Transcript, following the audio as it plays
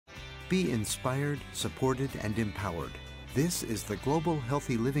Be inspired, supported, and empowered. This is the Global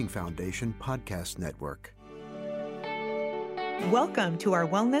Healthy Living Foundation podcast network. Welcome to our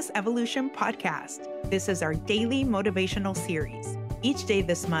Wellness Evolution podcast. This is our daily motivational series. Each day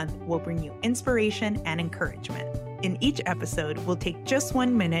this month will bring you inspiration and encouragement. In each episode, we'll take just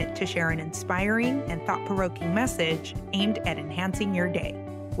 1 minute to share an inspiring and thought-provoking message aimed at enhancing your day.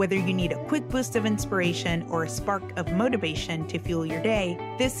 Whether you need a quick boost of inspiration or a spark of motivation to fuel your day,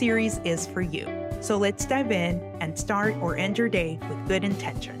 this series is for you. So let's dive in and start or end your day with good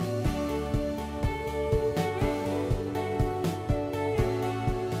intention.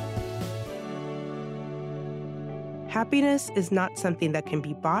 Happiness is not something that can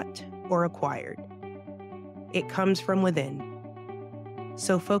be bought or acquired. It comes from within.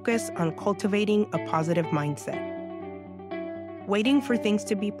 So focus on cultivating a positive mindset. Waiting for things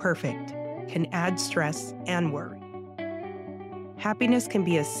to be perfect can add stress and worry. Happiness can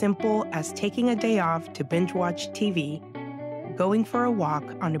be as simple as taking a day off to binge watch TV, going for a walk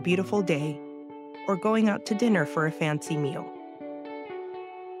on a beautiful day, or going out to dinner for a fancy meal.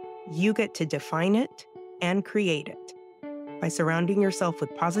 You get to define it and create it by surrounding yourself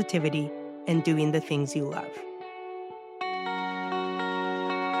with positivity and doing the things you love.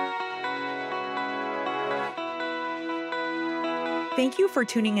 Thank you for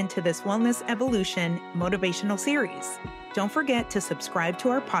tuning into this Wellness Evolution motivational series. Don't forget to subscribe to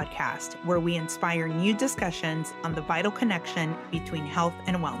our podcast where we inspire new discussions on the vital connection between health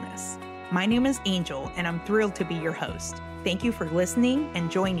and wellness. My name is Angel, and I'm thrilled to be your host. Thank you for listening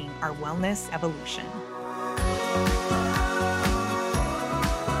and joining our Wellness Evolution.